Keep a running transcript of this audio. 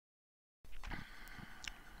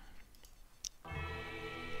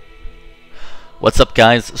What's up,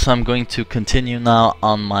 guys? So I'm going to continue now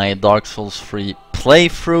on my Dark Souls 3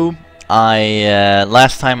 playthrough.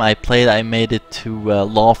 Last time I played, I made it to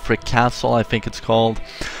Lawfrick Castle, I think it's called,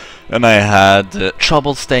 and I had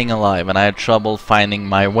trouble staying alive, and I had trouble finding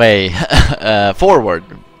my way forward.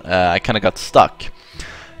 I kind of got stuck.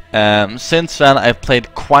 Since then, I've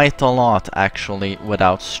played quite a lot, actually,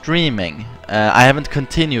 without streaming. I haven't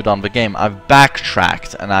continued on the game. I've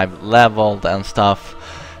backtracked and I've leveled and stuff,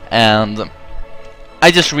 and I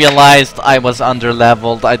just realized I was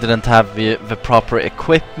under-leveled. I didn't have the proper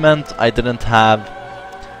equipment. I didn't have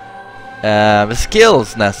the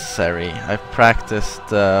skills necessary. I've practiced,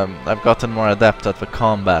 I've gotten more adept at the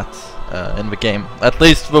combat in the game. At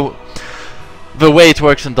least the way it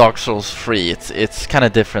works in Dark Souls 3, it's kind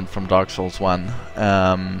of different from Dark Souls 1.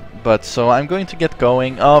 But so I'm going to get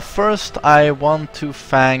going. First, I want to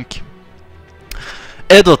thank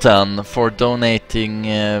Edotan for donating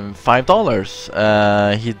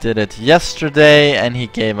 $5. He did it yesterday, and he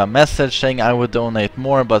gave a message saying I would donate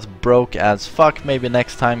more, but broke as fuck. Maybe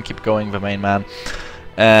next time. Keep going, the main man.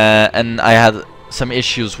 And I had some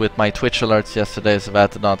issues with my Twitch alerts yesterday, so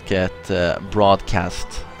that did not get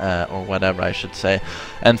broadcast, or whatever I should say.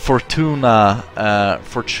 And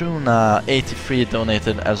Fortuna83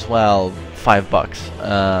 donated as well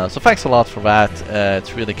 $5. So thanks a lot for that.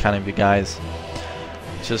 It's really kind of you guys.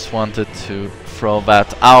 Just wanted to throw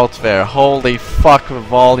that out there. Holy fuck, the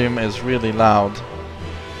volume is really loud.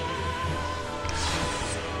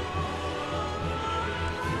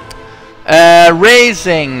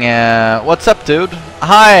 Raising, what's up, dude?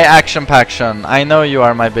 Hi, Action Paction. I know you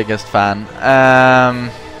are my biggest fan.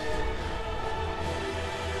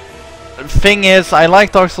 Thing is, I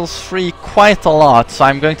like Dark Souls 3 quite a lot, so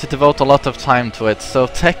I'm going to devote a lot of time to it. So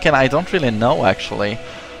Tekken, I don't really know, actually.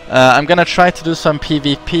 I'm gonna try to do some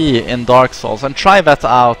PvP in Dark Souls and try that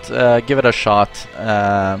out, give it a shot,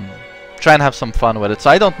 try and have some fun with it. So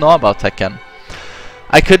I don't know about Tekken.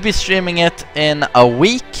 I could be streaming it in a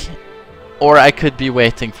week, or I could be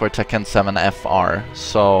waiting for Tekken 7 FR,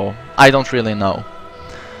 so I don't really know.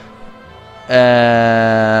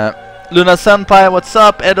 Luna Senpai, what's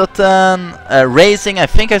up? Edotan, Raising, I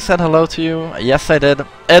think I said hello to you. Yes, I did.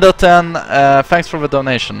 Edotan, thanks for the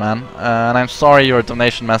donation, man. And I'm sorry your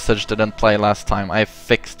donation message didn't play last time. I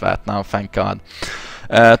fixed that now, thank God.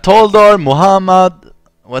 Toldor, Muhammad,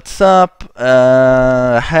 what's up?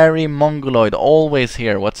 Harry Mongoloid, always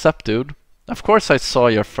here. What's up, dude? Of course I saw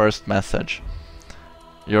your first message.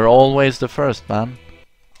 You're always the first, man.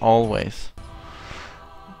 Always.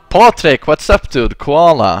 Patrick, what's up, dude?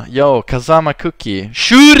 Koala, yo, Kazama Cookie,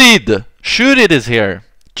 Shurid! Shurid is here.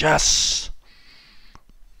 Yes!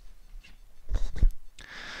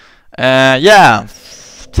 Yeah,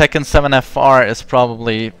 Tekken 7 FR is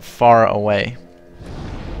probably far away.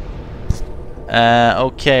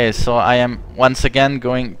 Okay, so I am once again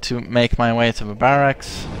going to make my way to the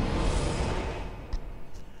barracks.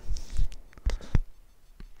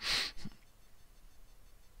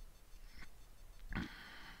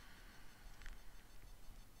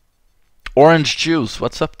 Orange Juice,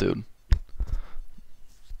 what's up, dude?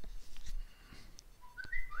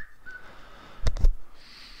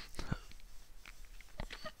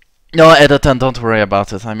 No, Edotan, don't worry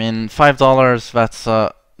about it. I mean, $5, that's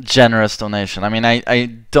a generous donation. I mean, I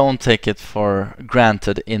don't take it for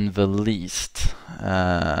granted in the least.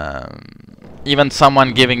 Even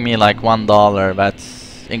someone giving me like $1,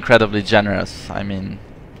 that's incredibly generous. I mean,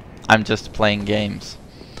 I'm just playing games.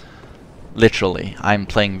 Literally, I'm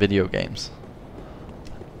playing video games.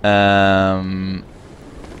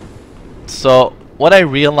 So what I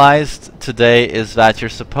realized today is that you're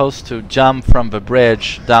supposed to jump from the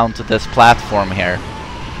bridge down to this platform here.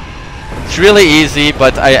 It's really easy,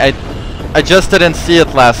 but I just didn't see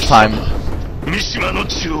it last time.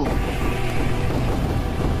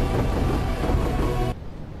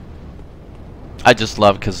 I just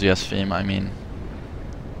love Kazuya's theme, I mean.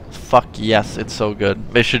 Fuck yes, it's so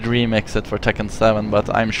good. They should remix it for Tekken 7, but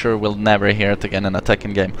I'm sure we'll never hear it again in a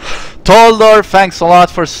Tekken game. Toldor, thanks a lot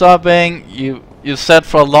for subbing. You said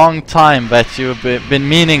for a long time that you've been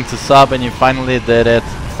meaning to sub, and you finally did it.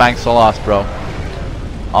 Thanks a lot, bro.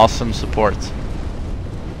 Awesome support.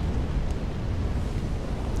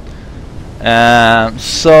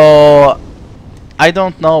 So I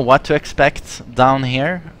don't know what to expect down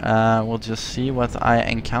here. We'll just see what I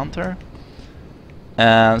encounter.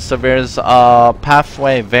 So there's a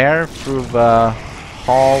pathway there through the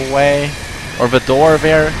hallway, or the door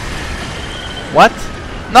there. What?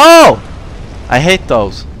 No! I hate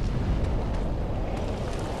those.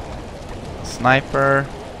 Sniper.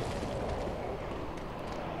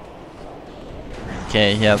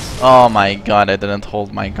 Okay, yes. Oh my god, I didn't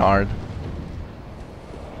hold my guard.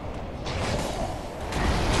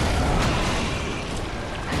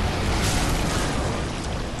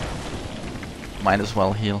 Might as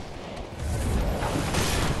well heal.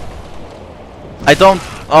 I don't...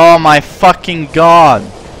 Oh my fucking god!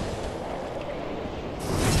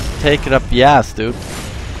 Take it up the ass, dude.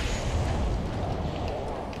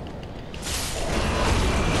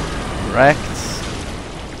 Wrecked.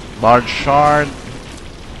 Large shard.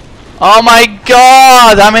 Oh my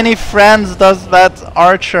god! How many friends does that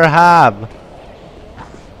archer have?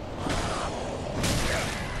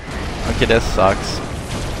 Okay, this sucks.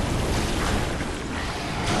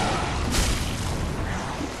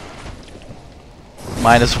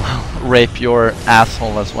 Might as well rape your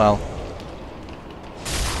asshole as well.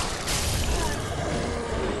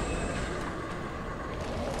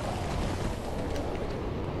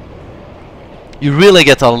 You really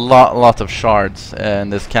get a lot of shards in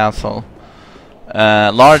this castle.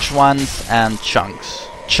 Large ones and chunks.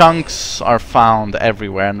 Chunks are found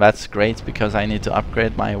everywhere, and that's great because I need to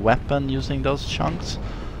upgrade my weapon using those chunks.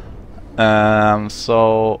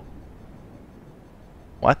 So...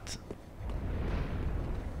 What?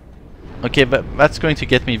 Okay, but that's going to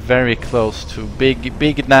get me very close to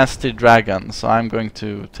big nasty dragons, so I'm going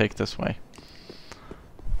to take this way.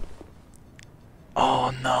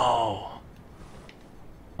 Oh no!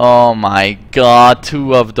 Oh my god,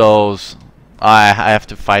 2 of those. I have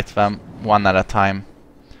to fight them one at a time.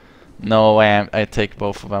 No way I take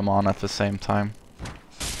both of them on at the same time.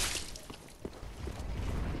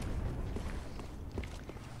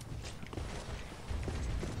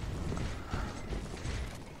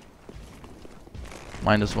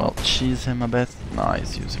 Might as well cheese him a bit. No,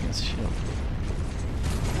 he's using his shield.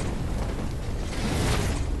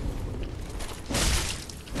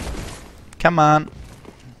 Come on.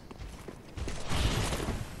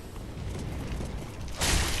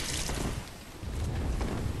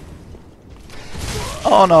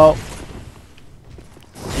 Oh no.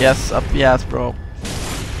 Yes, up the ass, bro.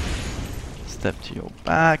 Step to your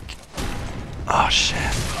back. Oh shit.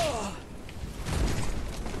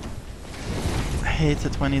 I hate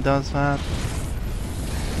it when he does that.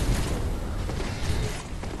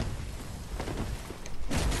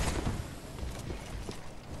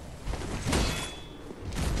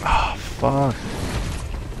 Oh fuck.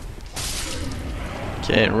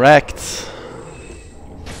 Okay, wrecked.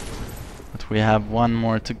 But we have one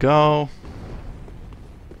more to go.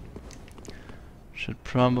 Should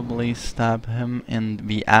probably stab him in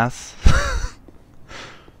the ass.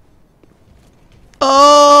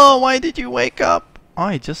 Oh, why did you wake up? Oh,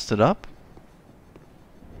 he just stood up.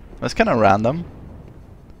 That's kind of random.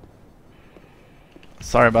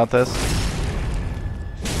 Sorry about this.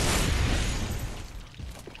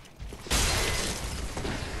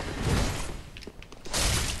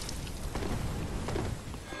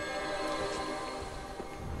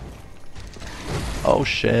 Oh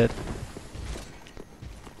shit.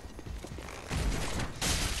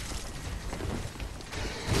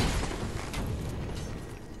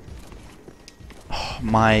 Oh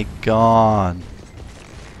my god.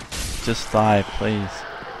 Just die, please.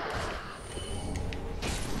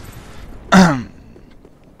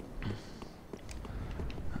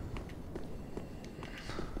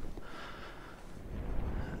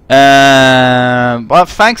 Well,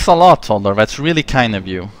 thanks a lot, Toller. That's really kind of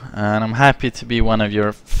you. And I'm happy to be one of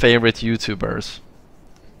your favorite YouTubers.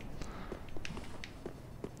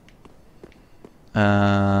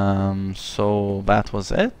 So that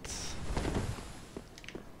was it?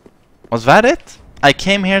 Was that it? I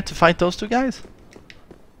came here to fight those 2 guys?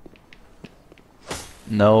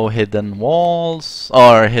 No hidden walls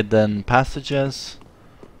or hidden passages.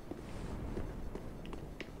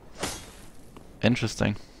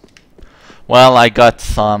 Interesting. Well, I got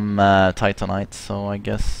some Titanite, so I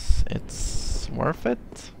guess it's worth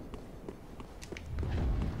it.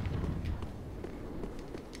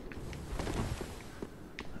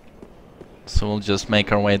 So we'll just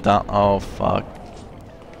make our way down. Oh fuck.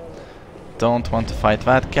 Don't want to fight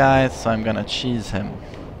that guy, so I'm gonna cheese him.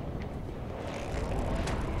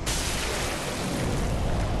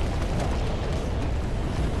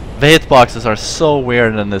 The hitboxes are so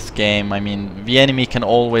weird in this game. I mean, the enemy can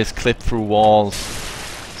always clip through walls,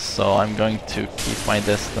 so I'm going to keep my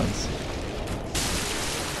distance.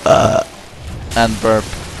 And burp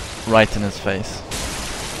right in his face.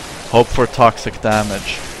 Hope for toxic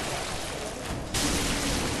damage.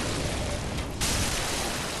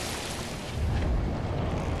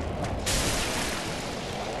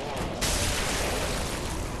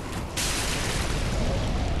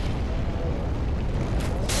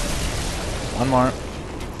 One more.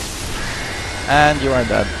 And you are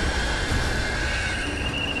dead.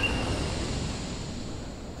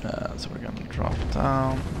 So we're gonna drop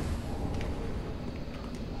down.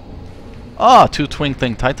 Ah, 2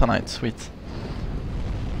 twinkling titanites, sweet.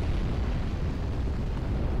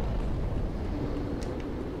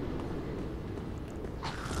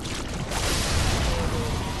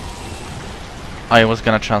 I was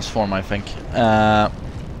gonna transform, I think.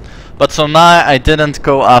 But so now I didn't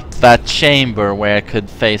go up that chamber where I could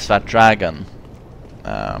face that dragon.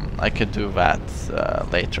 I could do that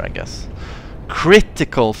later, I guess.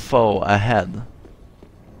 Critical foe ahead.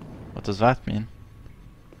 What does that mean?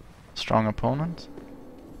 Strong opponent?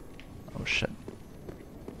 Oh shit.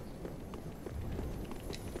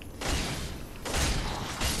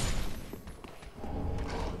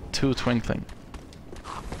 Two twinkling.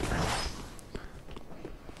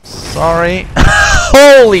 Sorry.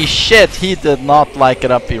 Holy shit, he did not like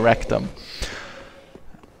it up the rectum.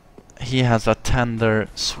 He has a tender,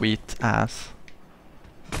 sweet ass.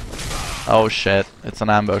 Oh shit, it's an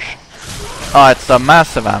ambush. Oh, it's a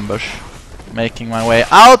massive ambush. Making my way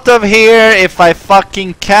out of here if I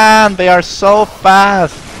fucking can. They are so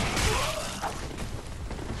fast.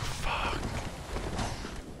 Fuck.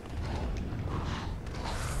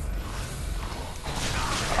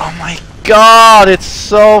 Oh my god, it's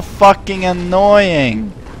so fucking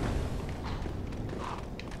annoying.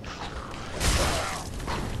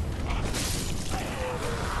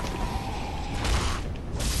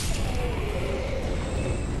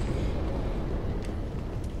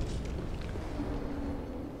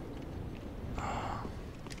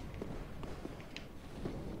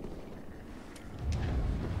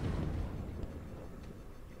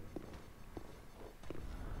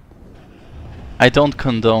 I don't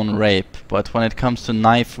condone rape, but when it comes to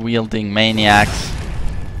knife-wielding maniacs,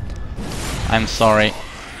 I'm sorry.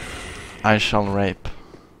 I shall rape.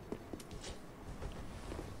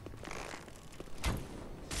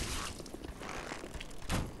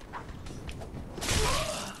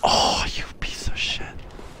 Oh, you piece of shit.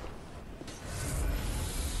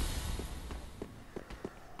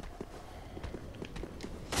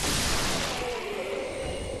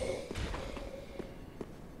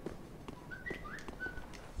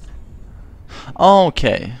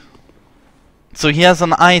 Okay. So he has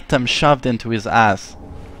an item shoved into his ass.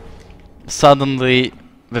 Suddenly,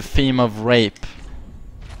 the theme of rape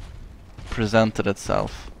presented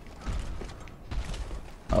itself.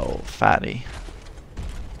 Oh, fatty.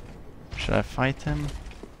 Should I fight him?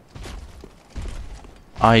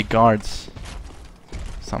 He guards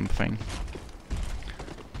something.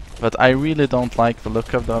 But I really don't like the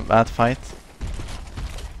look of that fight.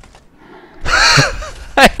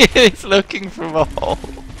 He's looking through the hole.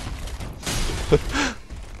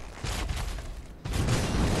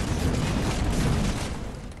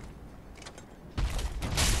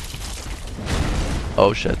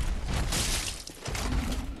 Oh shit.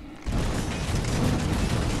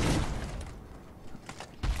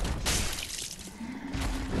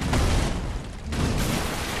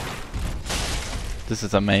 This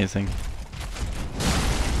is amazing.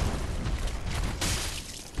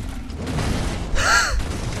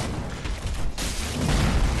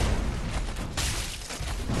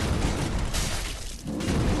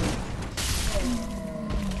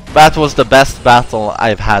 That was the best battle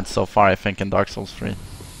I've had so far, I think, in Dark Souls 3.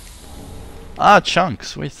 Ah, Chunk,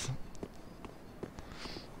 sweet.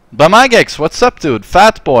 Bamagex, what's up, dude?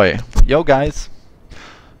 Fat boy. Yo, guys.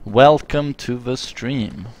 Welcome to the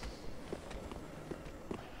stream.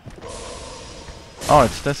 Oh,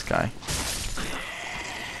 it's this guy.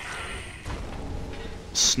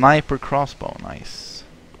 Sniper crossbow, nice.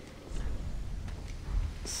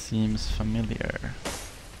 Seems familiar.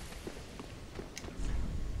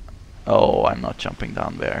 Oh, I'm not jumping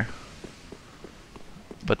down there.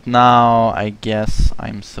 But now I guess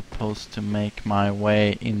I'm supposed to make my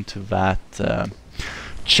way into that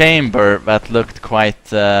chamber that looked quite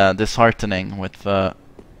disheartening with the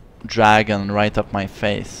dragon right up my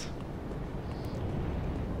face.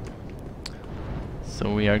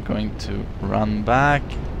 So we are going to run back.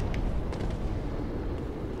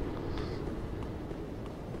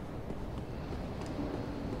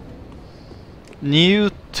 New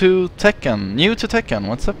to Tekken,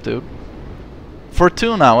 what's up, dude?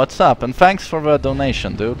 Fortuna, what's up? And thanks for the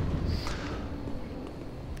donation, dude.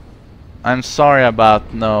 I'm sorry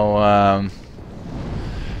about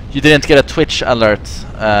you didn't get a Twitch alert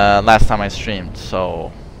last time I streamed,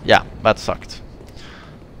 so yeah, that sucked.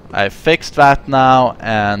 I fixed that now,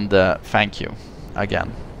 and thank you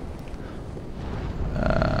again.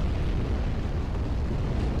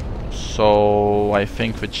 So I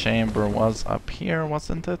think the chamber was up here,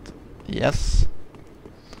 wasn't it? Yes.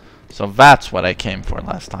 So that's what I came for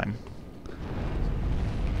last time.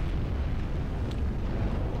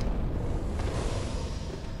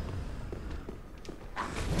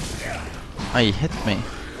 Oh, he hit me.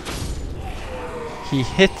 He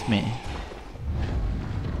hit me.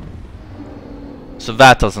 So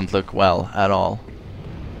that doesn't look well at all.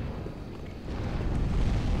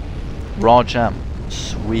 Raw gem.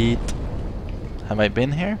 Sweet. Have I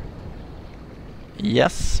been here?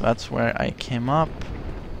 Yes, that's where I came up.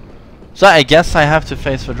 So I guess I have to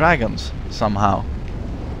face the dragons somehow.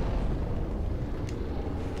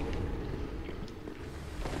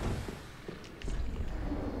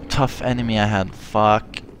 Tough enemy I had.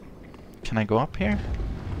 Fuck. Can I go up here?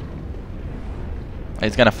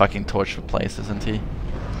 He's gonna fucking torch the place, isn't he?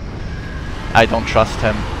 I don't trust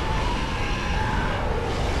him.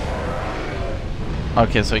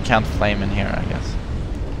 Okay, so he can't flame in here, I guess.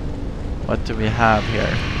 What do we have here?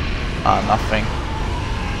 Ah, nothing.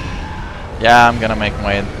 Yeah, I'm gonna make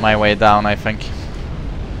my way down, I think.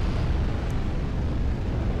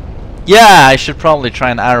 Yeah, I should probably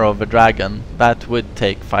try and arrow the dragon. That would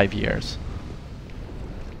take 5 years.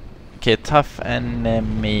 Okay, tough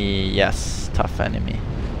enemy. Yes, tough enemy.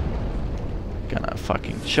 Gonna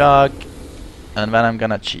fucking chug. And then I'm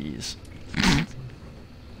gonna cheese.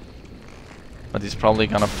 But he's probably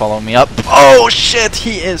gonna follow me up. Oh shit,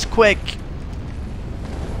 he is quick!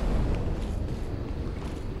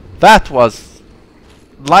 That was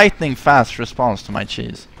lightning fast response to my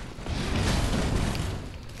cheese.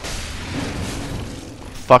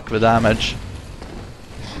 Fuck the damage.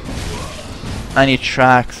 I need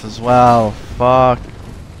tracks as well. Fuck.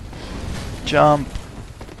 Jump.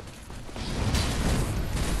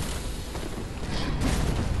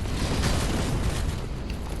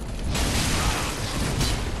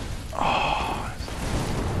 Oh.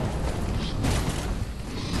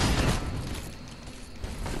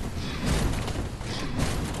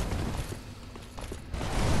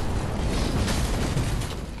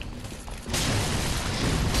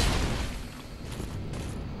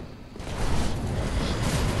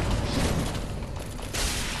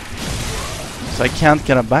 So I can't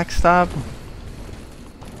get a backstab.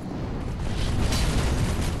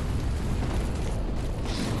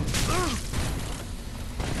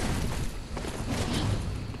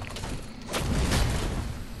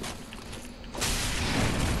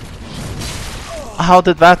 How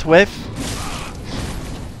did that whiff?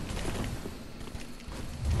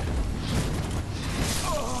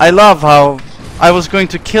 I love how I was going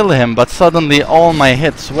to kill him, but suddenly all my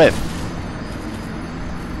hits whiff.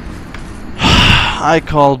 I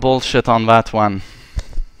call bullshit on that one.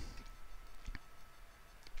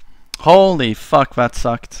 Holy fuck, that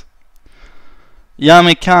sucked.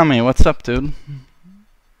 Yamikami, what's up, dude?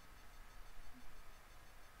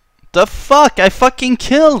 The fuck? I fucking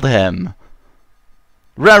killed him!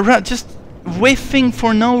 Just whiffing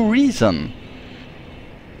for no reason.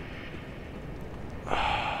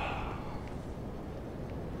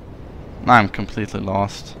 I'm completely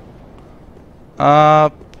lost.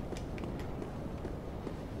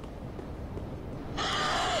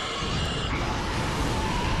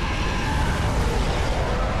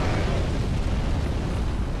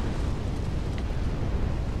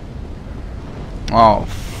 Oh,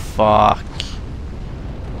 fuck.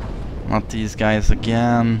 Not these guys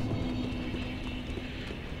again.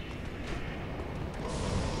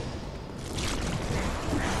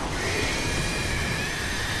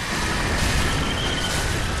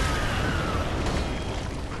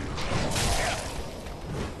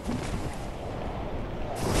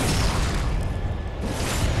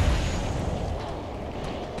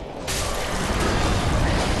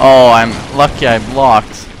 Oh, I'm lucky I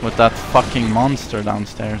blocked with that fucking monster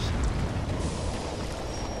downstairs.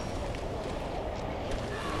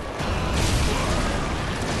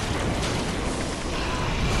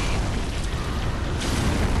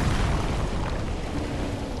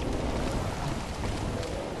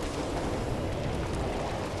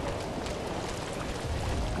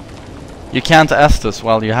 You can't Estus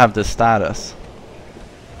while you have this status.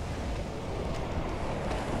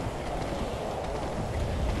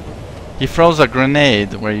 He throws a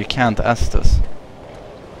grenade where you can't Estus.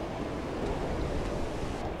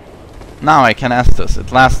 Now I can Estus.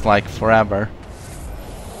 It lasts like forever.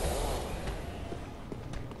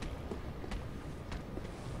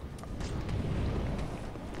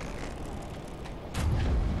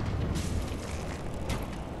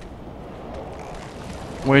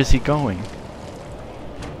 Where is he going?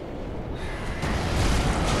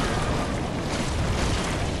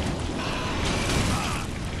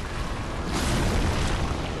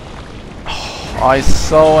 Oh, it's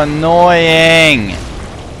so annoying!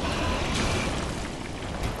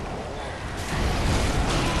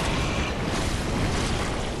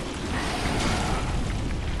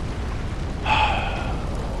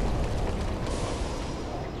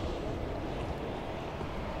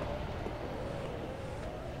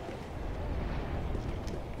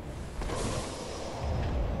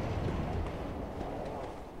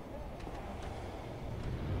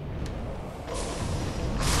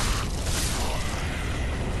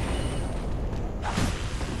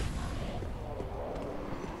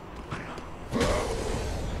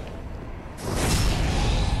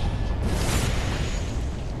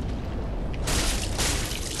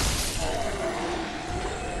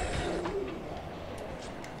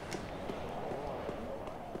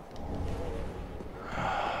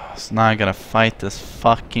 So now I gotta fight this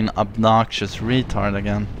fucking obnoxious retard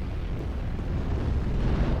again.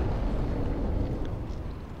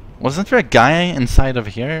 Wasn't there a guy inside of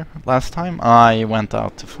here last time? Ah, he went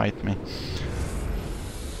out to fight me.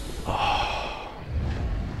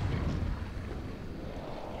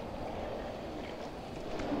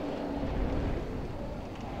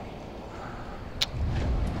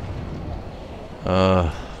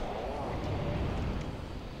 Oh.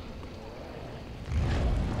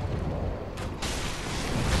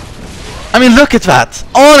 I mean, look at that!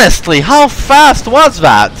 Honestly, how fast was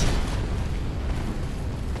that?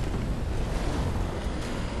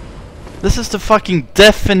 This is the fucking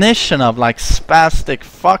definition of like spastic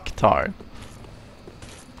fucktard.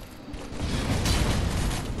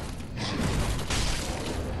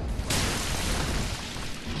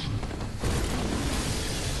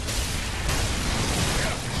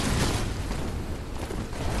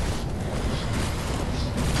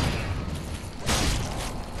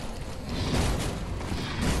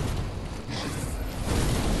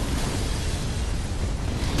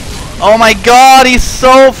 Oh my god, he's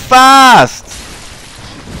so fast!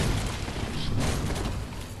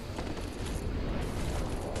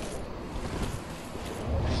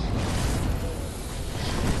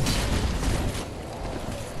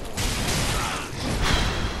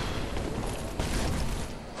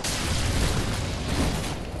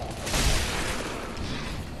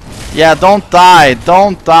 Yeah, don't die,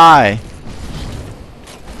 don't die.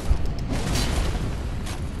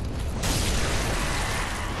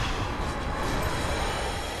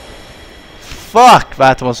 Fuck,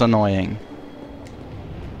 that was annoying.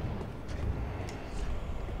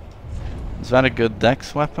 Is that a good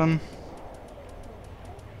dex weapon?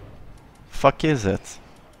 Fuck is it?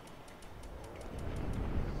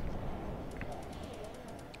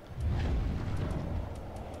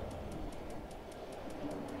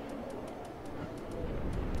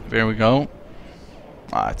 There we go.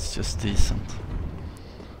 Ah, it's just decent.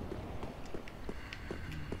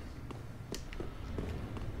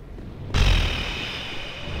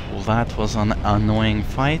 Well, that was an annoying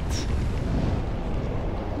fight.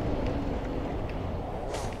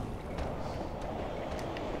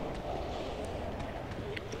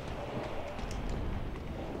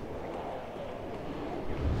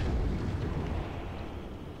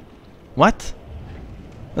 What?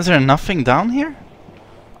 Is there nothing down here?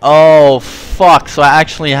 Oh fuck, so I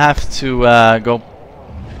actually have to go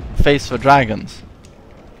face the dragons.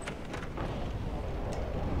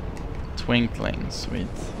 Twinkling, sweet.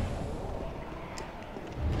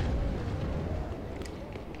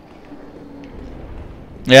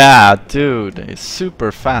 Yeah, dude, he's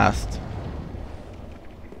super fast.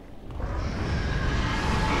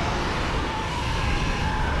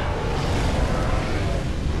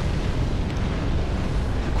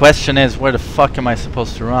 The question is, where the fuck am I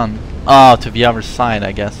supposed to run? Oh, to the other side,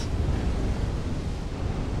 I guess.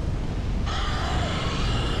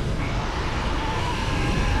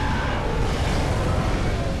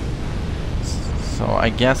 So I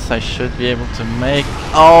guess I should be able to make...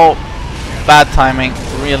 Oh! Bad timing.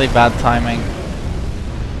 Really bad timing.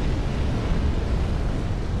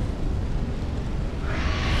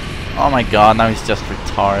 Oh my god, now he's just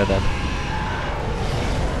retarded.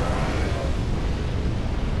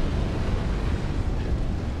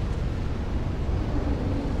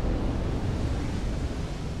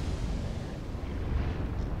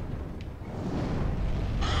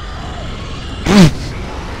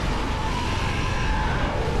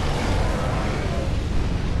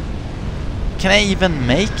 Can I even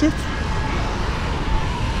make it?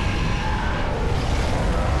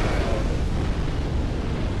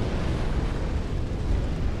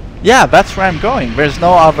 Yeah, that's where I'm going. There's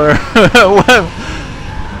no other...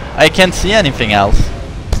 I can't see anything else.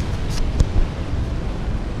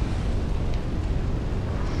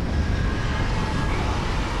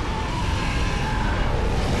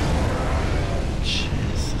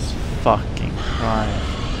 fucking Christ.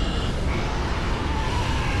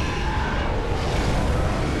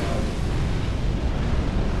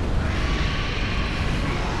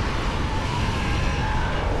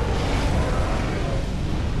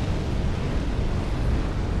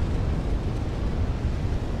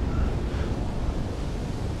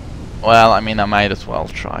 Well, I mean, I might as well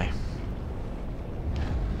try.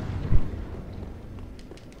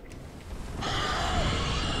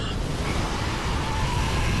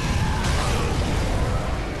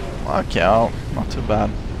 Okay, well, not too bad.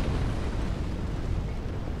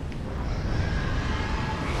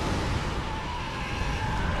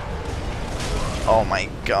 Oh my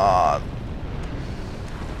god.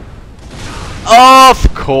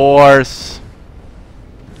 Of course!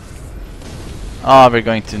 Oh, we're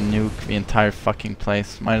going to nuke the entire fucking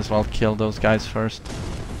place. Might as well kill those guys first.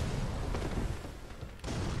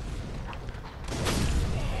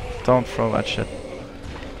 Don't throw that shit.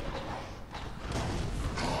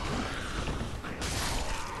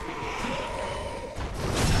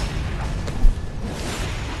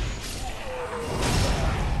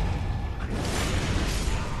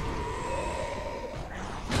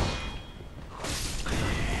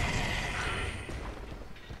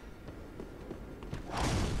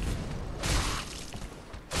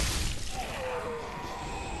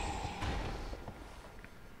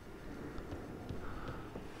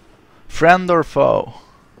 Friend or foe?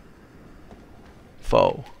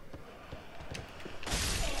 Foe.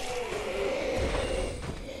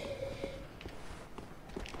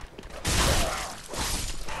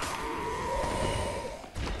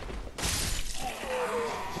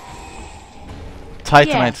 Titanite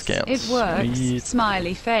yes, scales. It works. Sweet.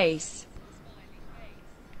 Smiley face.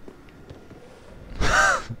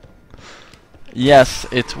 Yes,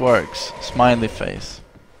 it works. Smiley face.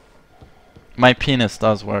 My penis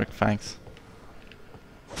does work, thanks.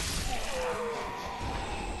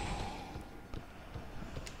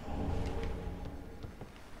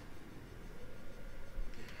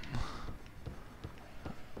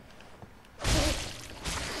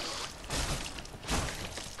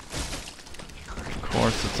 Of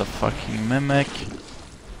course, it's a fucking mimic.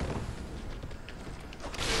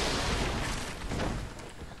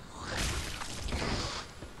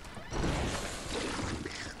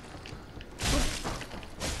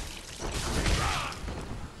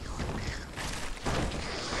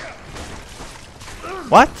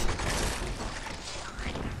 What?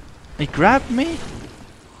 He grabbed me?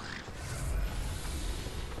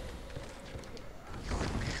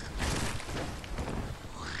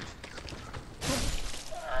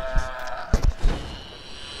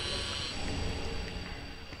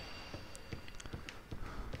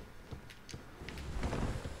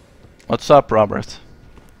 What's up, Robert?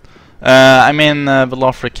 I'm in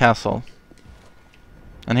Velofric Castle.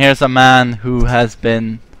 And here's a man who has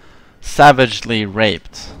been savagely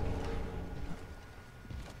raped.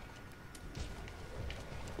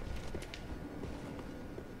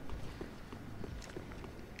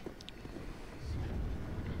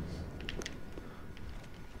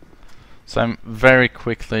 So I'm very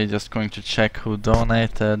quickly just going to check who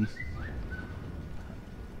donated.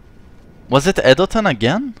 Was it Edoton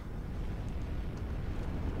again?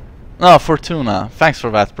 No, Fortuna. Thanks for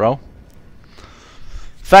that, bro.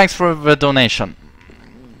 Thanks for the donation.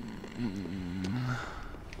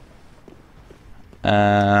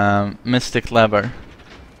 Mystic Lever.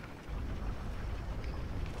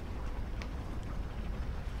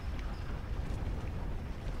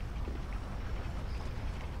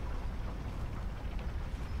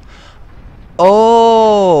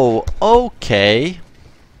 Oh, okay.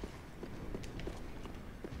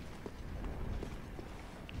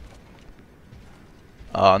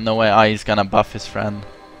 Oh, no way. He's gonna buff his friend.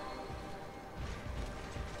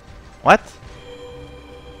 What?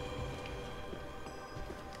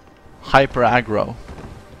 Hyper aggro.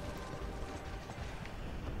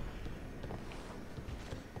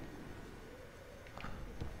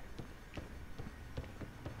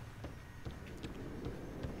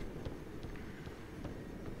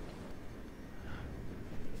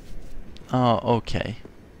 Oh, okay.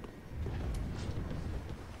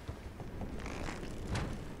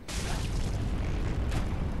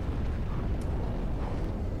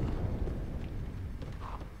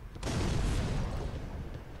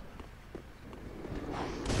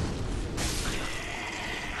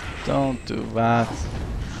 Don't do that.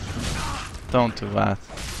 Don't do that.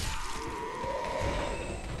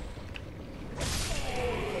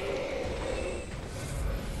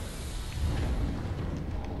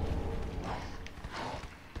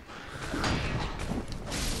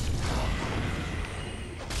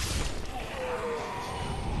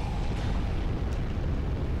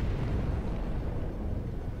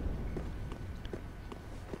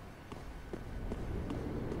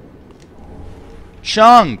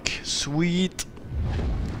 Chunk! Sweet!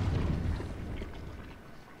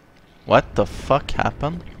 What the fuck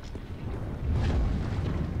happened?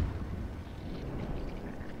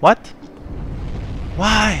 What?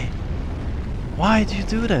 Why? Why do you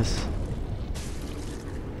do this?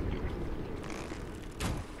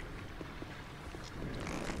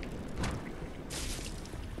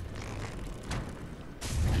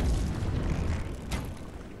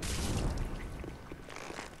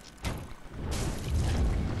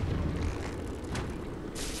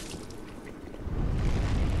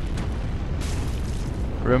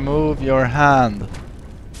 Remove your hand.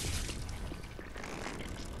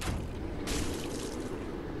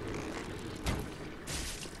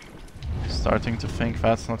 Starting to think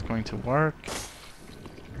that's not going to work.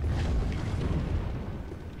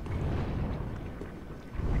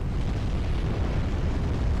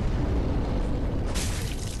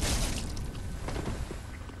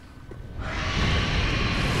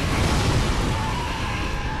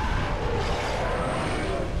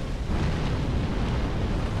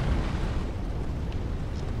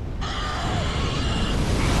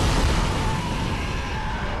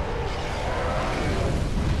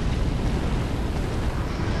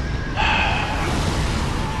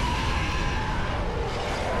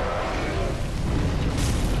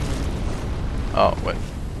 Oh, wait.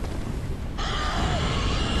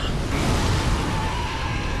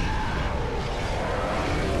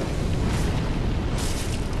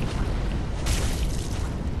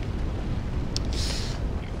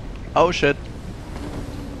 Oh shit.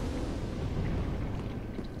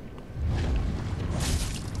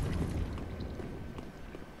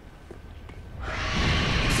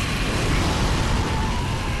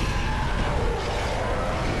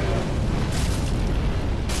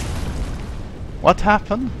 What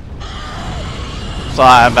happened? So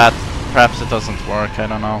I bet perhaps it doesn't work, I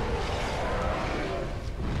don't know.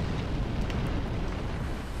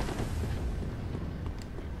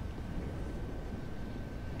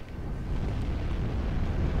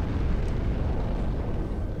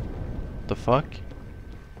 The fuck?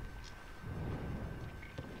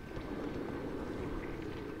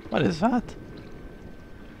 What is that?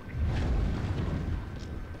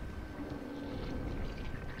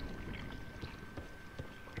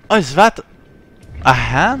 Oh, is that a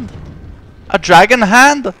hand? A dragon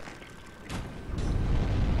hand?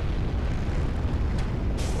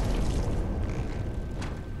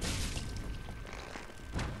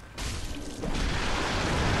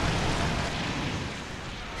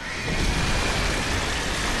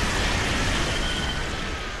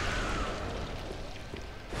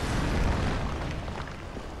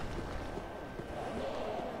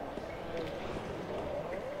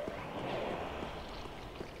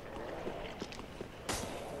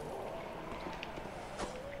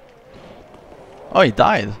 Oh, he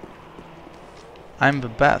died. I'm the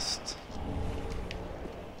best.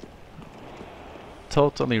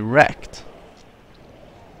 Totally wrecked.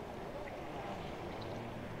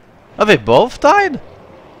 Oh, they both died?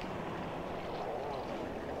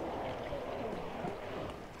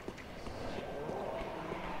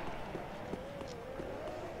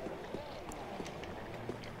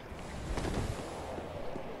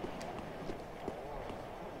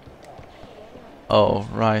 Oh,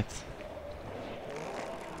 right.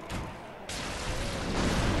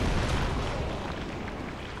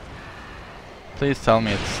 Please tell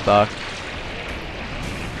me it's stuck.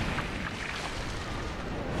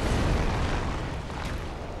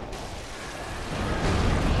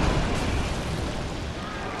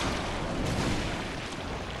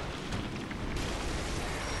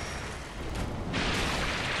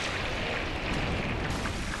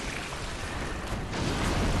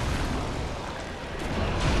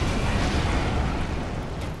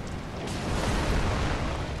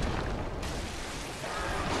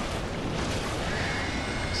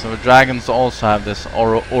 So dragons also have this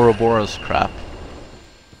Ouroboros crap.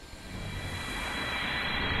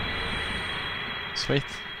 Sweet.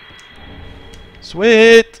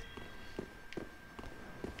 Sweet!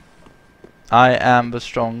 I am the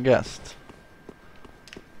strongest.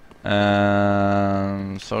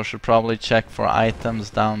 So I should probably check for items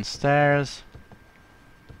downstairs.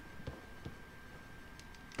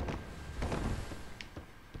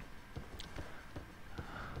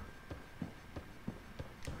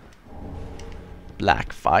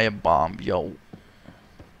 Black firebomb, yo.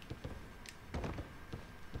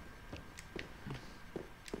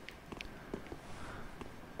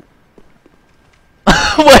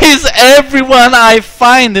 Why is everyone I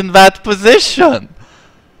find in that position?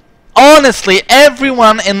 Honestly,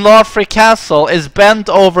 everyone in Lawfrey Castle is bent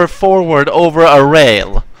over forward over a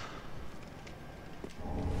rail.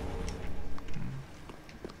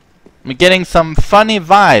 I'm getting some funny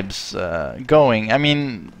vibes going. I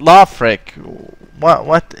mean, Lothric,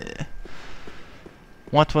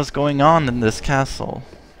 what was going on in this castle?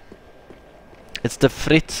 It's the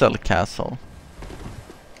Fritzl castle.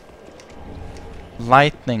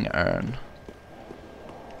 Lightning urn.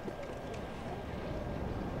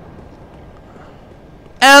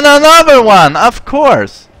 And another one, of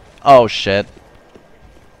course. Oh shit.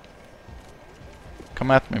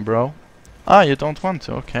 Come at me, bro. Ah, you don't want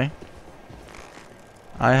to, okay.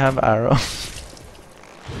 I have arrows.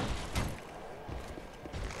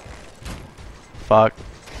 Fuck.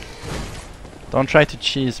 Don't try to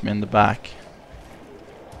cheese me in the back.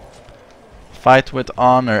 Fight with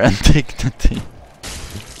honor and dignity.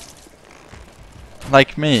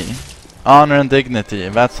 Like me. Honor and dignity,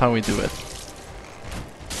 that's how we do it.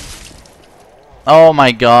 Oh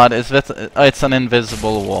my god, is that it's an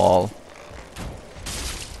invisible wall.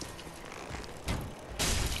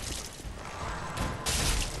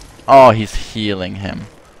 Oh, he's healing him.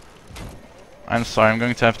 I'm sorry, I'm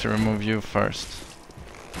going to have to remove you first.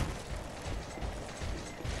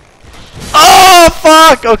 Oh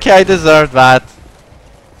fuck! Okay, I deserved that.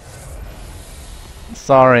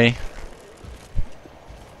 Sorry.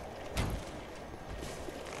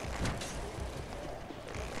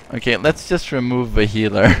 Okay, let's just remove the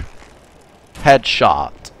healer.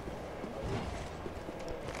 Headshot.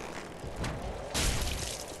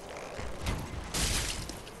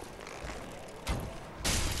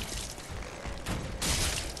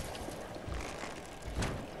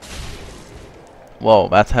 Whoa,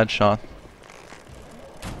 that's headshot.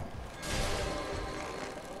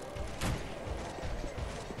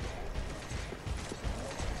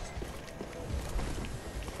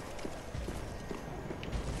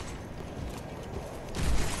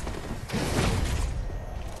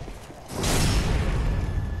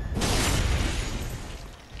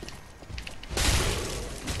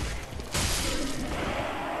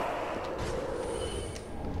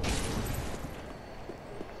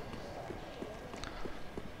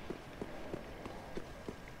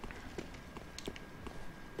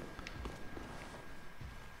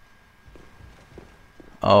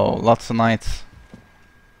 Oh, lots of knights.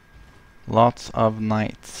 Lots of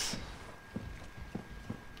knights.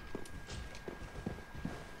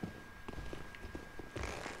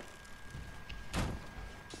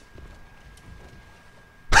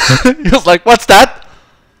 He was like, what's that?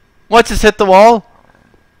 What just hit the wall?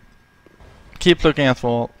 Keep looking at the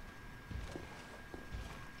wall.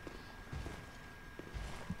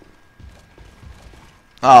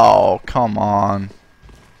 Oh, come on.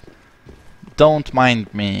 Don't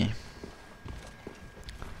mind me.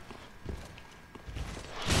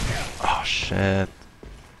 Oh shit.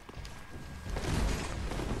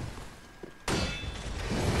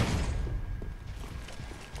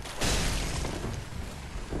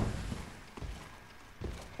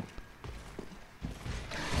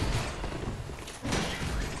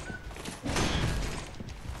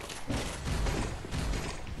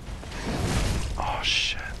 Oh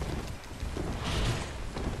shit.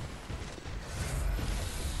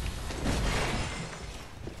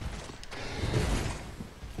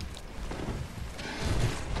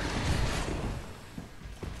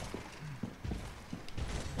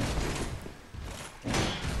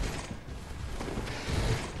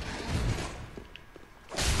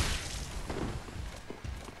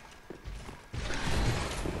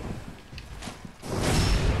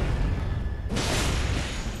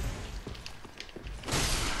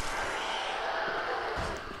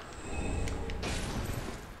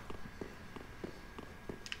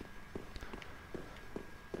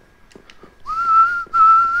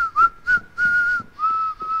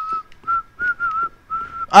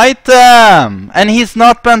 Item! And he's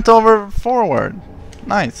not bent over forward.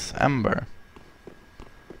 Nice, Ember.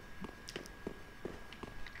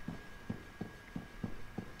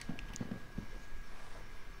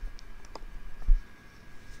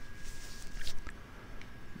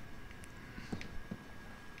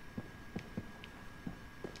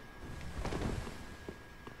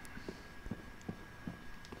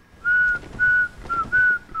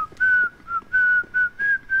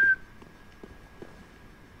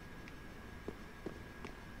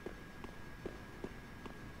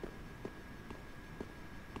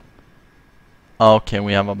 Okay,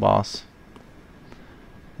 we have a boss.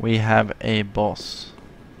 We have a boss.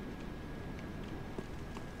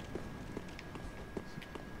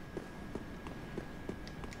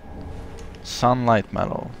 Sunlight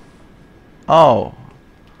metal. Oh.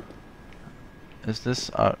 Is this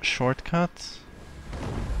a shortcut?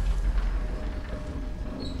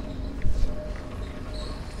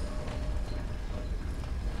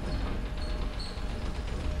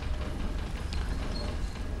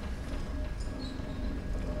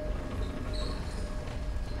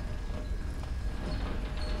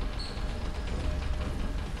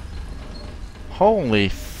 Holy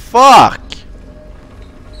fuck!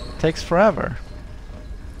 Takes forever.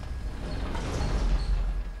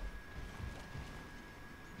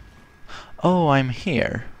 Oh, I'm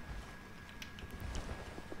here.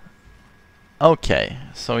 Okay,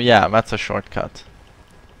 so yeah, that's a shortcut.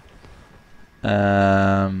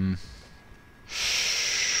 Well,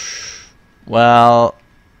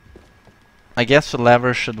 I guess the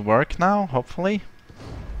lever should work now, hopefully.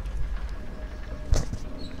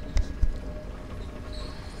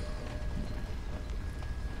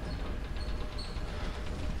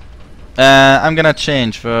 I'm gonna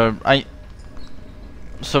change the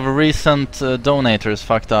so the recent donator is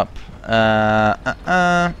fucked up.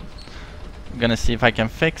 I'm gonna see if I can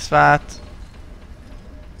fix that.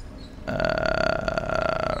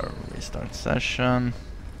 Restart session.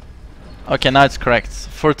 Okay, now it's correct.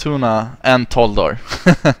 Fortuna and Toldor.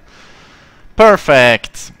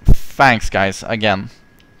 Perfect. Thanks, guys. Again.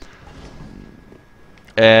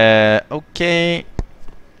 Okay.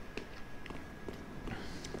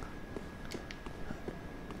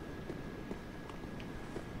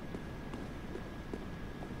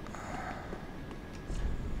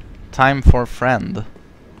 Time for friend.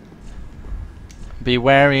 Be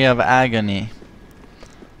wary of agony.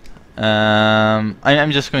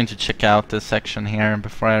 I'm just going to check out this section here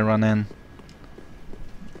before I run in.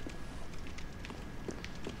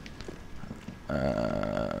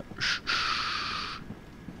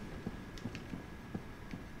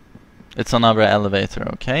 It's another elevator,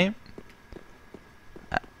 okay.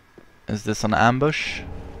 Is this an ambush?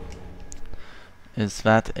 Is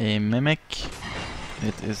that a mimic?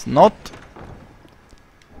 It is not.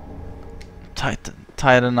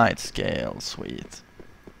 Titanite scale, sweet.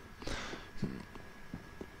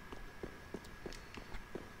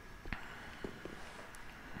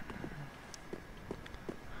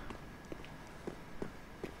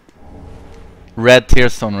 Red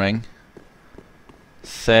tearstone ring.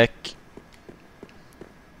 Sick.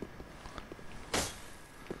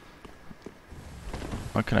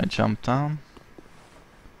 Or can I jump down?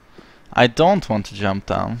 I don't want to jump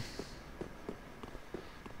down.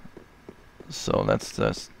 So let's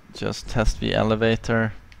just test the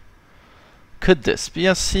elevator. Could this be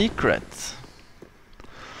a secret?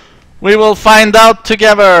 We will find out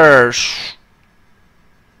together!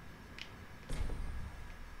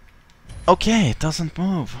 Okay, it doesn't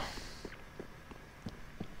move.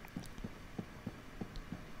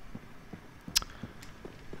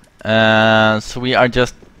 So we are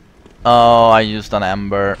just... Oh, I used an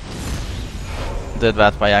ember. Did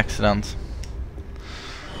that by accident.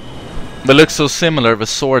 They look so similar, the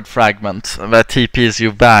sword fragment that TPs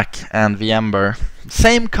you back and the ember.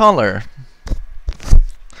 Same color.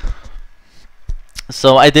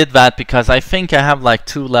 So I did that because I think I have like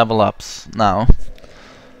 2 level ups now.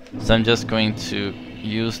 So I'm just going to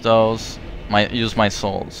use those. Use my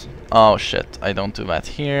souls. Oh shit, I don't do that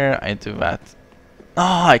here, I do that.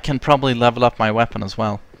 Oh, I can probably level up my weapon as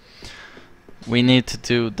well. We need to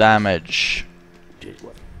do damage.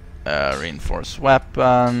 Reinforced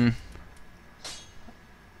weapon.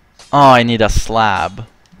 Oh, I need a slab.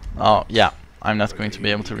 Oh, yeah. I'm not going to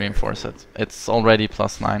be able to reinforce it. It's already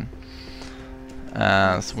 +9.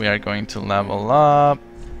 So we are going to level up.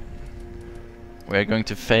 We are going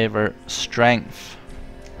to favor strength.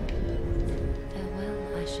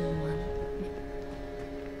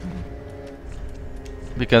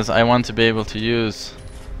 Because I want to be able to use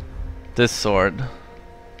this sword.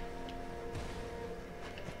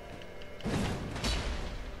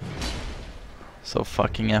 So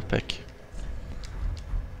fucking epic.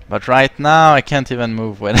 But right now I can't even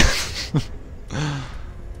move with it.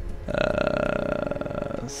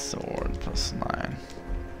 Sword +9.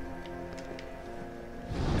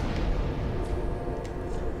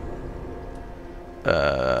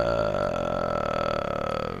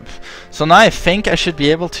 So now I think I should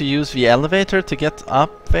be able to use the elevator to get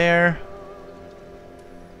up there.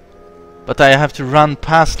 But I have to run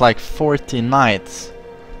past like 40 knights.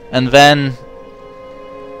 And then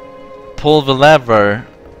pull the lever,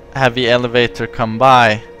 have the elevator come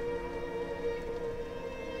by.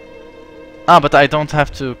 Ah, but I don't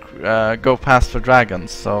have to go past the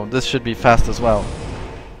dragons, so this should be fast as well.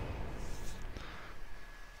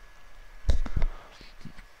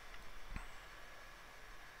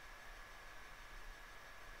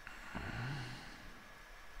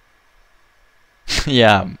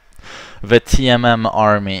 Yeah, the TMM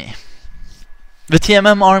army. The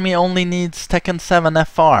TMM army only needs Tekken 7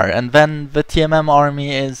 FR, and then the TMM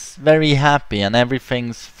army is very happy and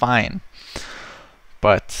everything's fine.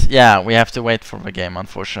 But yeah, we have to wait for the game,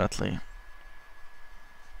 unfortunately.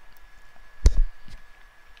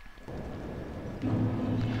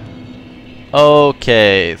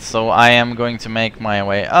 Okay, so I am going to make my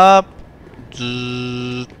way up.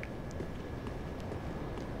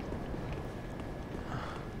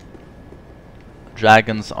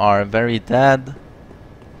 Dragons are very dead.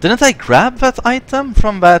 Didn't I grab that item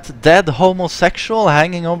from that dead homosexual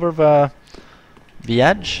hanging over the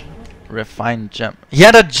edge? Refined gem. He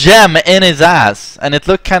had a gem in his ass, and it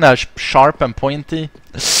looked kind of sharp and pointy.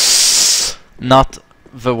 Not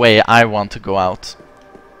the way I want to go out.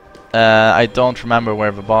 I don't remember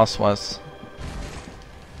where the boss was.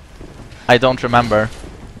 I don't remember.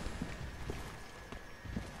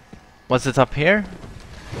 Was it up here?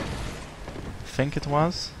 I think it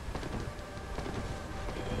was.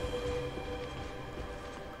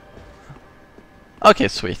 Okay,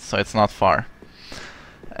 sweet. So it's not far.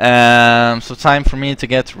 So time for me to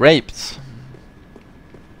get raped.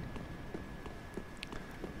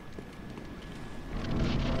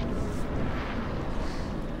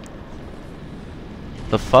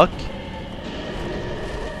 The fuck?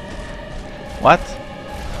 What?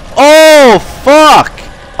 Oh fuck!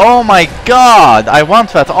 Oh my god! I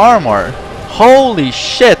want that armor. Holy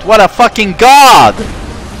shit! What a fucking god!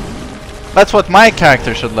 That's what my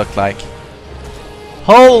character should look like.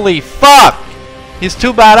 Holy fuck! He's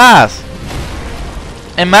too badass.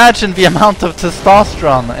 Imagine the amount of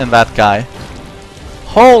testosterone in that guy.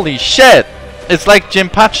 Holy shit! It's like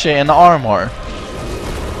Jinpachi in armor.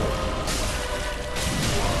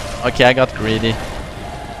 Okay, I got greedy.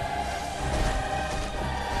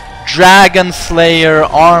 Dragon Slayer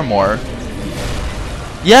armor.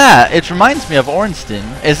 Yeah, it reminds me of Ornstein.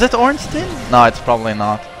 Is it Ornstein? No, it's probably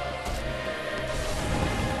not.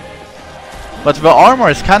 But the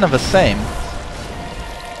armor is kind of the same.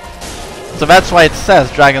 So that's why it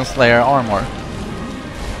says Dragon Slayer armor.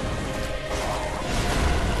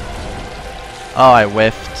 Oh, I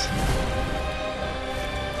whiffed.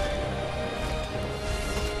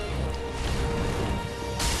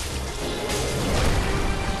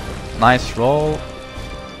 Nice roll.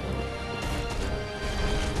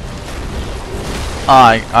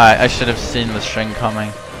 Oh, I should have seen the string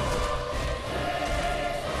coming.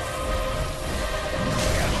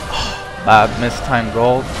 Bad mistimed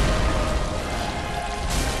roll.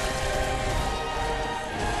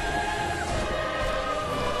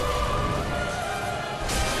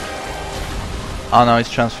 Oh no, he's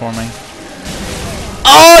transforming.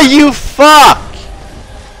 Oh, you fuck!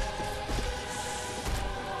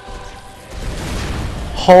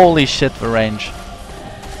 Holy shit, the range.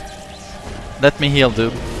 Let me heal,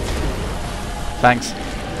 dude. Thanks.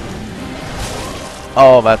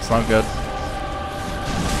 Oh, that's not good.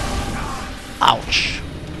 Ouch.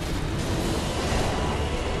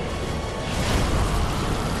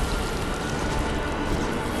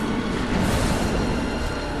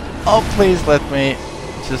 Oh, please let me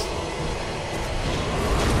just...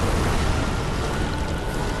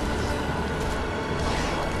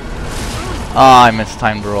 Ah, I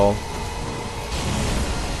mistimed the roll.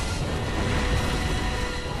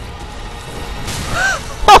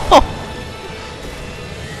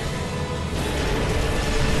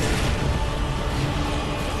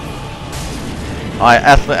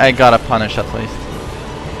 I gotta punish at least.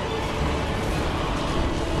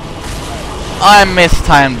 I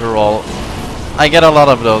mistimed the roll. I get a lot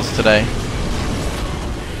of those today.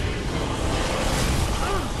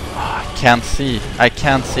 I can't see. I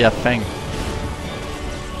can't see a thing.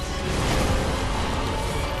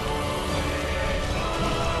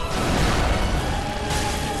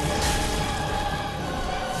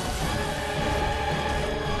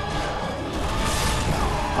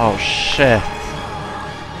 Oh shit.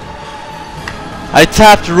 I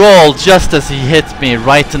tapped roll just as he hit me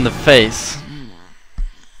right in the face.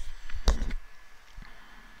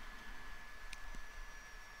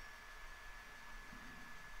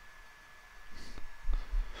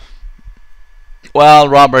 Well,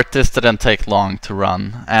 Robert, this didn't take long to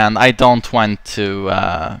run, and I don't want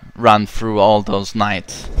to run through all those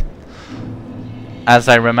nights. As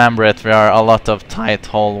I remember it, there are a lot of tight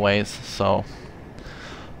hallways, so...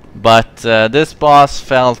 But this boss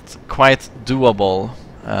felt quite doable,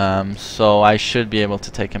 so I should be able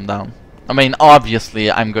to take him down. I mean,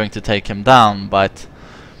 obviously I'm going to take him down, but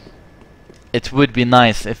it would be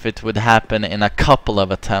nice if it would happen in a couple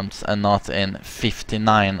of attempts and not in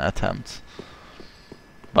 59 attempts.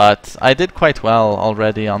 But I did quite well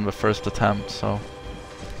already on the first attempt, so...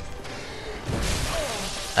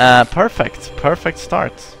 Perfect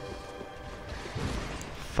start.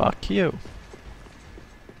 Fuck you.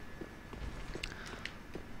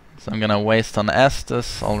 So I'm gonna waste on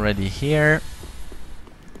Estus already here.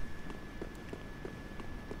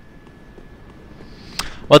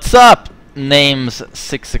 What's up? names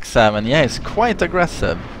 667. Yeah, he's quite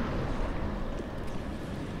aggressive.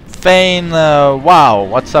 Fane, wow,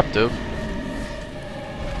 what's up, dude?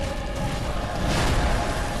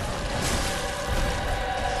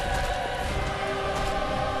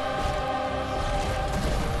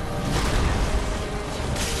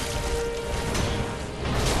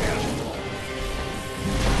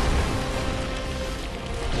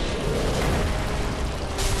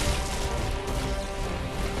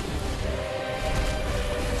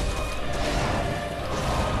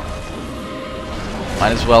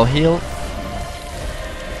 Might as well heal.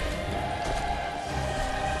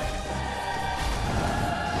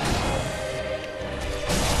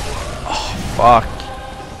 Oh, fuck.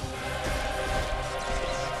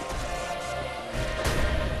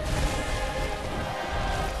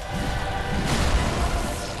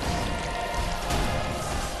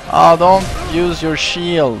 Oh, don't use your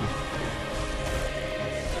shield.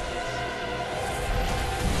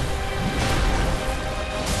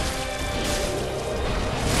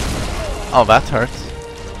 Oh, that hurts.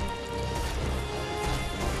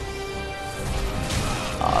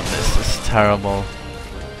 Oh, this is terrible.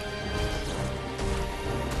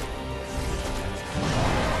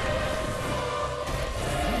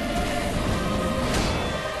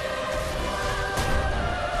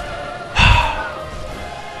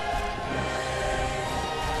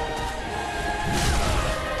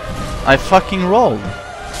 I fucking rolled.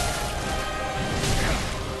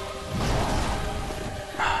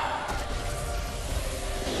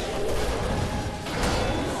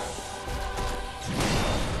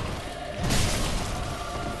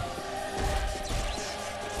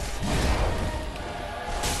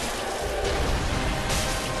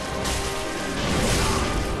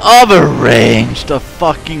 Oh, the range! The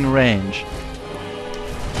fucking range!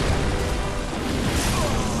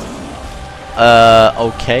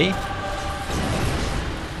 Okay.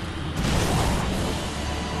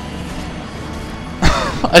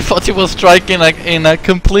 I thought he was striking like in a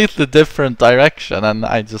completely different direction and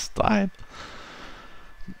I just died.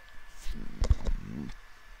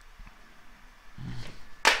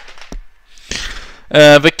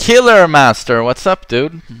 The Killer Master, what's up,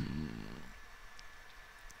 dude?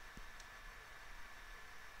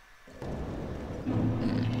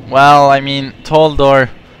 Well, I mean, Toldor,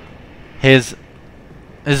 his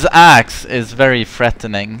axe is very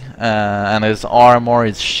threatening, and his armor,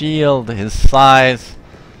 his shield, his size.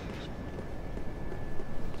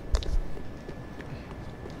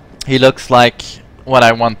 He looks like what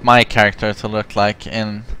I want my character to look like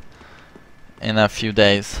in a few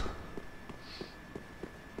days.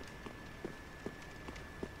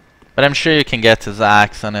 But I'm sure you can get his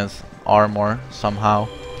axe and his armor somehow.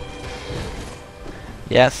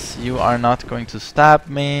 Yes, you are not going to stab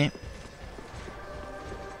me.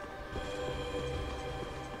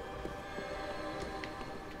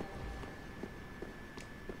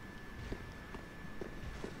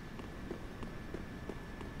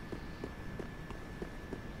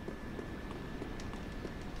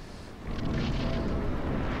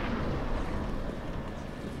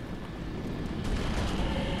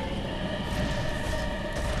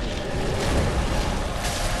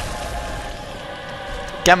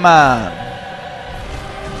 Come on!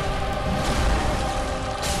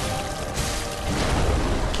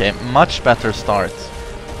 Okay, much better start.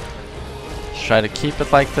 Let's try to keep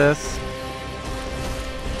it like this.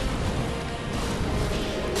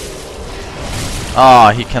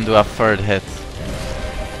 Oh, he can do a third hit.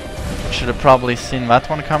 Should have probably seen that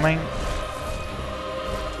one coming.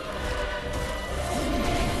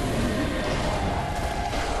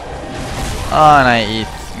 Oh, and I eat.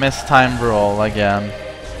 Mistimed roll again.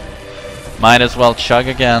 Might as well chug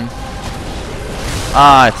again.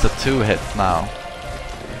 Ah, it's a 2-hit now.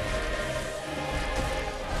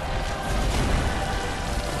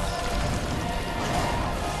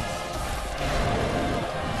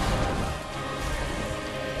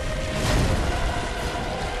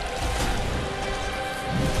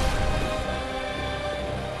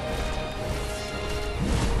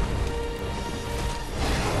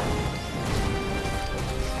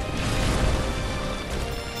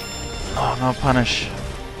 Oh, no punish.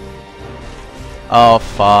 Oh,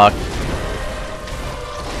 fuck.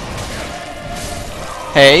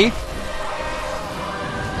 Hey.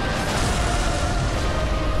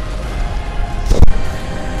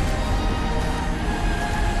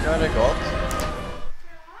 Ja, det är gott.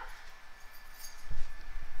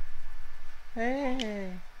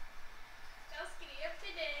 Hej. Jag skrev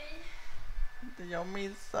till dig. Jag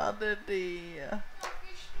missade det. Jag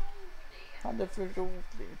förstod det. Hade för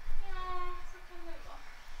roligt. Ja, så kan det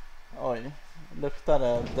vara. Oj, Luktar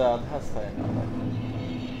det död häst här inne?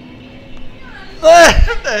 Nej,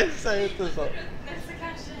 nej, säg inte så.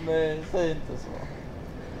 Nej, säg inte så.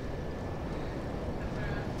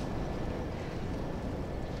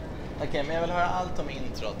 Okej, men jag vill höra allt om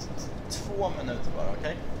introt. 2 minuter bara,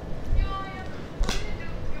 okej?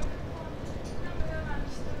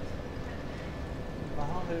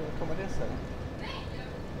 Jaha, hur kommer det sig?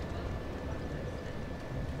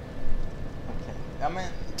 Okej, ja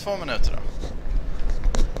men 2 minuter då.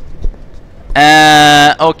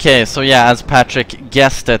 Okay, so yeah, as Patrick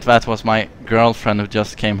guessed it, that was my girlfriend who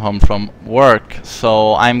just came home from work.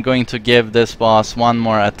 So I'm going to give this boss one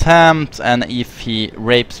more attempt, and if he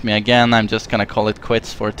rapes me again, I'm just gonna call it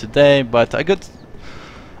quits for today. But a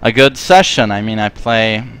good session. I mean, I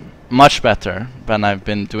play much better than I've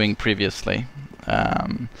been doing previously.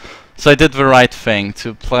 So I did the right thing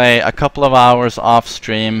to play a couple of hours off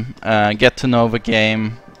stream, get to know the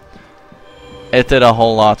game. It did a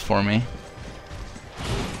whole lot for me.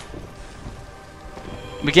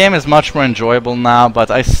 The game is much more enjoyable now,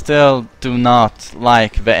 but I still do not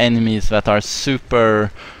like the enemies that are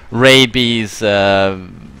super rabies,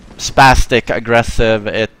 spastic,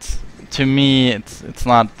 aggressive. To me, it's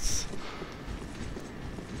not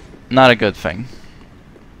a good thing.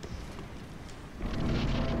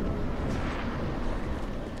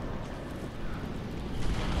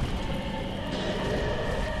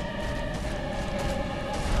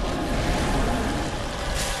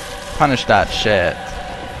 Punish that shit.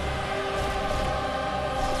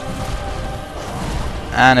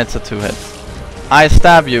 And it's a 2-hit. I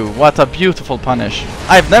stab you. What a beautiful punish.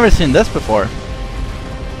 I've never seen this before.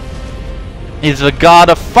 He's the god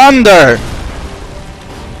of thunder!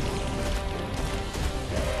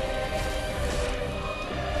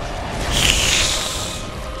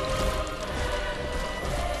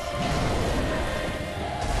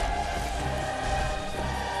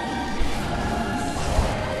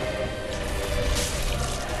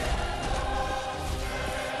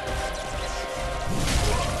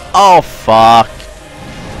 Oh fuck.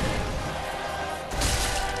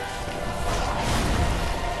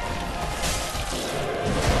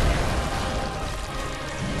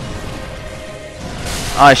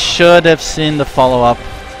 I should have seen the follow-up.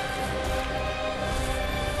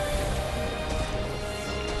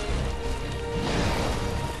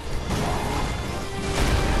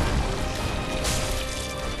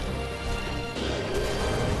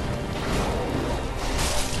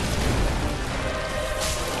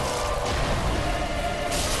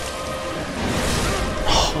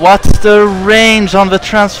 What's the range on the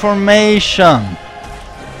transformation?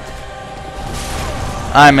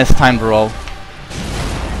 I mistimed the roll.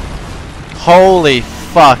 Holy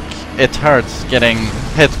fuck, it hurts getting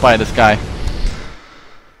hit by this guy.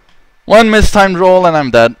 One mistimed roll and I'm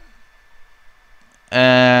dead.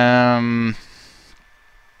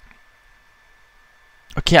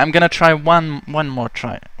 Okay, I'm gonna try one more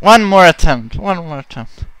try. One more attempt.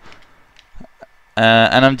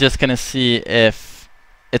 And I'm just gonna see if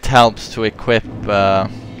it helps to equip yeah,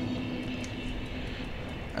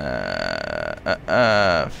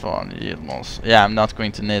 I'm not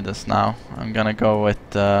going to need this now. I'm gonna go with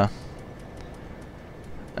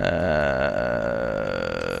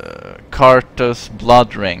Cartus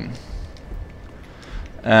Blood Ring.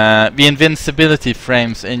 The invincibility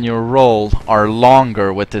frames in your roll are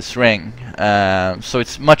longer with this ring, so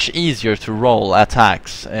it's much easier to roll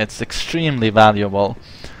attacks. It's extremely valuable.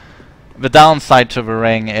 The downside to the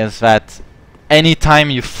ring is that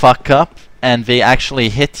anytime you fuck up and they actually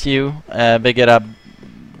hit you,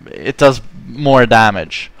 it does more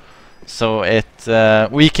damage. So it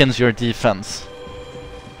weakens your defense.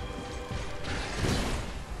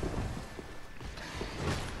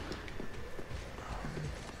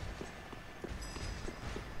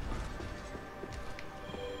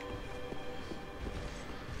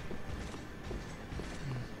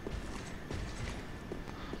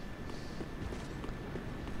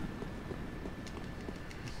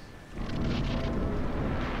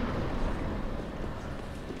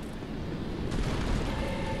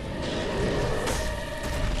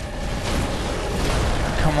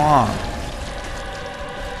 Come on.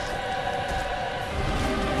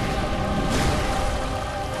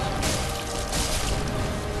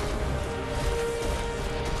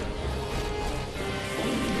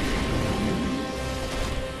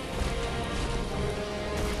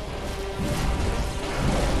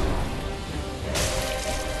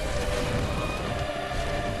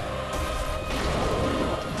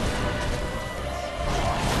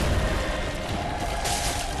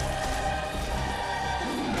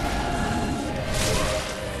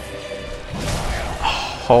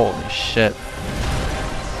 Holy shit.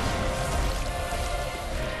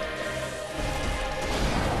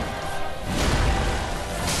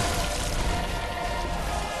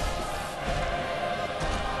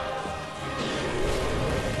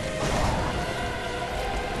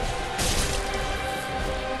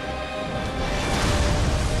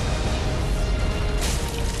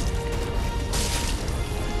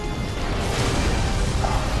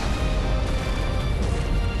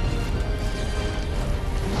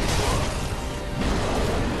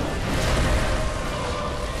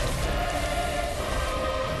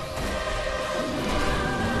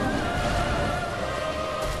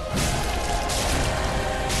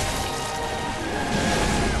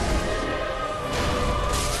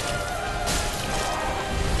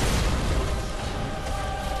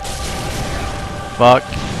 Fuck.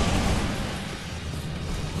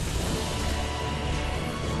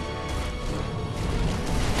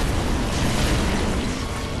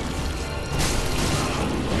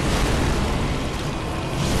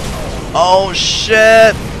 Oh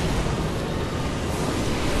shit!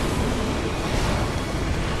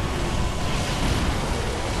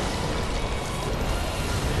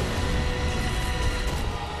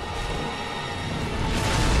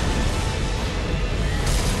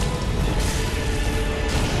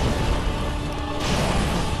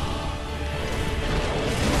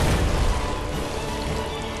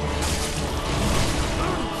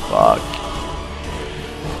 Fuck.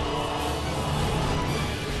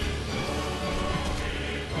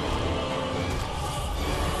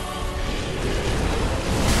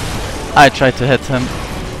 I tried to hit him.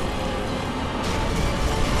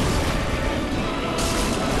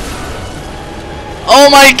 Oh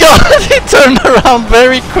my god! He turned around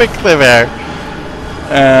very quickly there.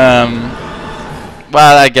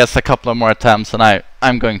 Well, I guess a couple of more attempts and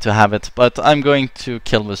I'm going to have it. But I'm going to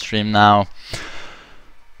kill the stream now.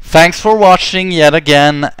 Thanks for watching yet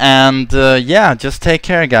again, and yeah, just take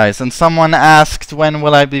care, guys. And someone asked when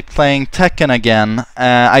will I be playing Tekken again.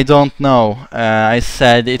 I don't know. I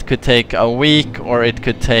said it could take a week or it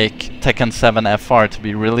could take Tekken 7 FR to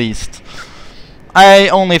be released. I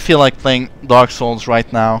only feel like playing Dark Souls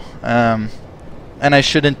right now, and I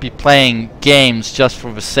shouldn't be playing games just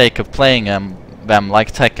for the sake of playing them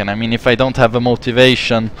like Tekken. I mean, if I don't have a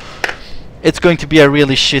motivation, it's going to be a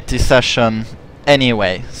really shitty session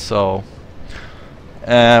anyway. So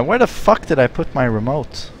where the fuck did I put my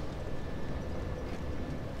remote?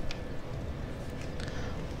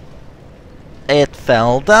 It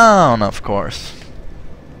fell down, of course.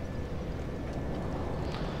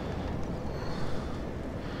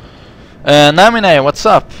 Namine, what's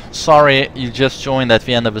up? Sorry you just joined at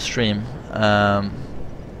the end of the stream.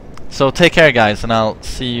 So take care, guys, and I'll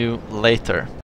see you later.